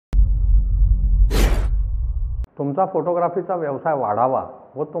तुमचा फोटोग्राफीचा व्यवसाय वाढावा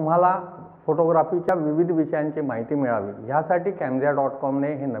व तुम्हाला फोटोग्राफीच्या विविध विषयांची माहिती मिळावी यासाठी camzia.com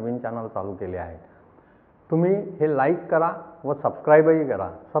ने हे नवीन चॅनल चालू केले आहे। तुम्ही हे लाईक करा व सबस्क्राईबही करा।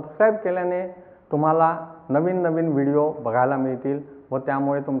 सबस्क्राईब केल्याने तुम्हाला नवीन नवीन व्हिडिओ बघायला मिळतील व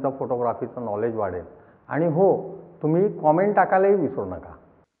त्यामुळे तुमचं फोटोग्राफीचं नॉलेज वाढेल। आणि हो, तुम्ही कमेंट टाकायलाही विसरू नका।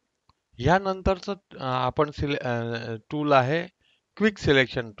 यानंतरचं आपण टूल आहे quick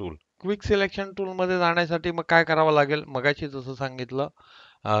selection tool. Quick selection tool मध्ये जाण्यासाठी मग काय करावं लागेल, मगाशी जसं सांगितलं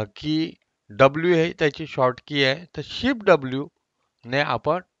की W हे त्याची शॉर्ट की आहे, तर शिफ्ट W ने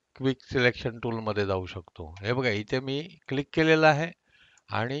आपण क्विक सिलेक्शन टूल मध्ये जाऊ शकतो। हे बघा, इथे मी क्लिक केलेलं आहे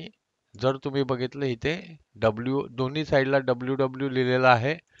आणि जर तुम्ही बघितलं इथे W दोन्ही साईडला WW लिहिलेलं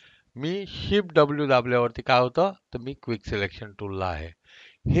आहे। मी शिफ्ट W दाबल्यावरती काय होतं, तर मी क्विक सिलेक्शन टूलला आहे।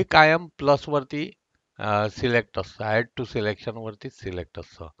 हे कायम प्लस वरती सिलेक्ट असतं, ऍड टू सिलेक्शन वरती सिलेक्ट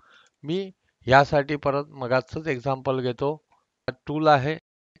असतं। मी यासाठी परत मगाचंच एक्झाम्पल घेतो। टूल आहे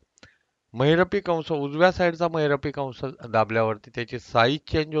महिरपी कंस, उजव्या साईडचा महिरपी कंस दाबल्यावरती त्याची साईज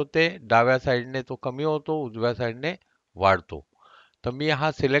चेंज होते। डाव्या साईडने तो कमी होतो, उजव्या साईडने वाढतो। तर मी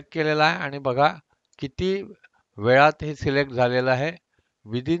हा सिलेक्ट केलेला आहे आणि बघा किती वेळात हे सिलेक्ट झालेलं आहे।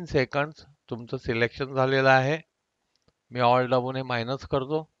 विदिन सेकंड्स तुमचं सिलेक्शन झालेलं आहे। मी ऑल दाबून हे मायनस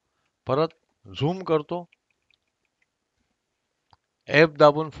करतो, परत झूम करतो, F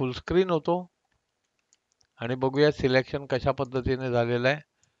दाबून फुल स्क्रीन होतो आणि बघूया सिलेक्शन कशा पद्धतीने झालेलं आहे।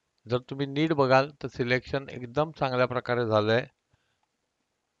 जर तुम्ही नीट बघाल तर सिलेक्शन एकदम चांगल्या प्रकारे झालंय,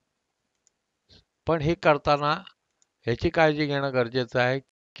 पण हे करताना याची काळजी घेणं गरजेचं आहे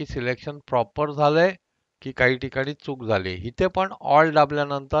की सिलेक्शन प्रॉपर झालंय की काही ठिकाणी चूक झाली। इथे पण ऑल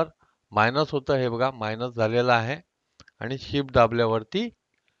दाबल्यानंतर मायनस होतं, हे बघा मायनस झालेलं आहे। आणि शिफ्ट दाबल्यावरती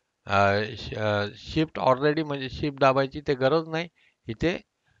शिफ्ट ऑलरेडी म्हणजे शिफ्ट दाबायची ते गरज नाही, इथे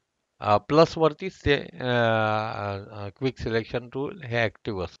प्लस वरतीच ते क्विक सिलेक्शन टूल हे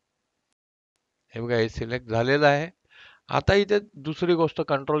ऍक्टिव्ह असतं। हे बघा, हे सिलेक्ट झालेलं आहे। आता इथे दुसरी गोष्ट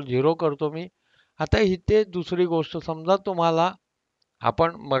कंट्रोल 0 करतो मी। आता इथे दुसरी गोष्ट, समजा तुम्हाला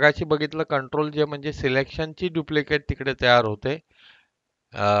आपण मगाशी बघितलं कंट्रोल जे म्हणजे सिलेक्शनची डुप्लिकेट तिकडे तयार होते,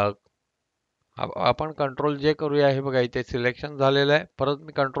 आपण कंट्रोल जे करूया। हे बघा, इथे सिलेक्शन झालेलं आहे, परत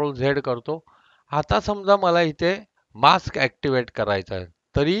मी कंट्रोल Z करतो। आता समजा मला इथे मास्क ऍक्टिव्हेट करायचा आहे,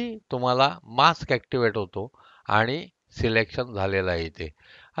 तरी तुम्हाला मास्क ऍक्टिव्हेट होतो आणि सिलेक्शन झालेलं आहे इथे।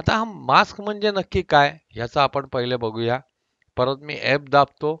 आता हा मास्क म्हणजे नक्की काय याचं आपण पहिले बघूया। परत मी F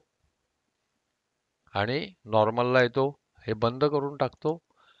दाबतो आणि नॉर्मलला येतो, हे बंद करून टाकतो।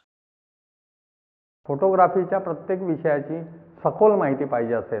 फोटोग्राफीच्या प्रत्येक विषयाची सखोल माहिती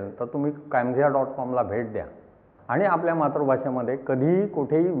पाहिजे असेल तर तुम्ही camzia.com ला भेट द्या आणि आपल्या मातृभाषेमध्ये कधीही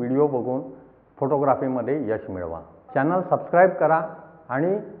कुठेही व्हिडिओ बघून फोटोग्राफीमध्ये यश मिळवा। चॅनल सबस्क्राईब करा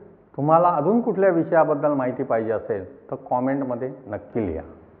आणि तुम्हाला अजून कुठल्या विषयाबद्दल माहिती पाहिजे असेल तर कमेंटमध्ये नक्की लिहा।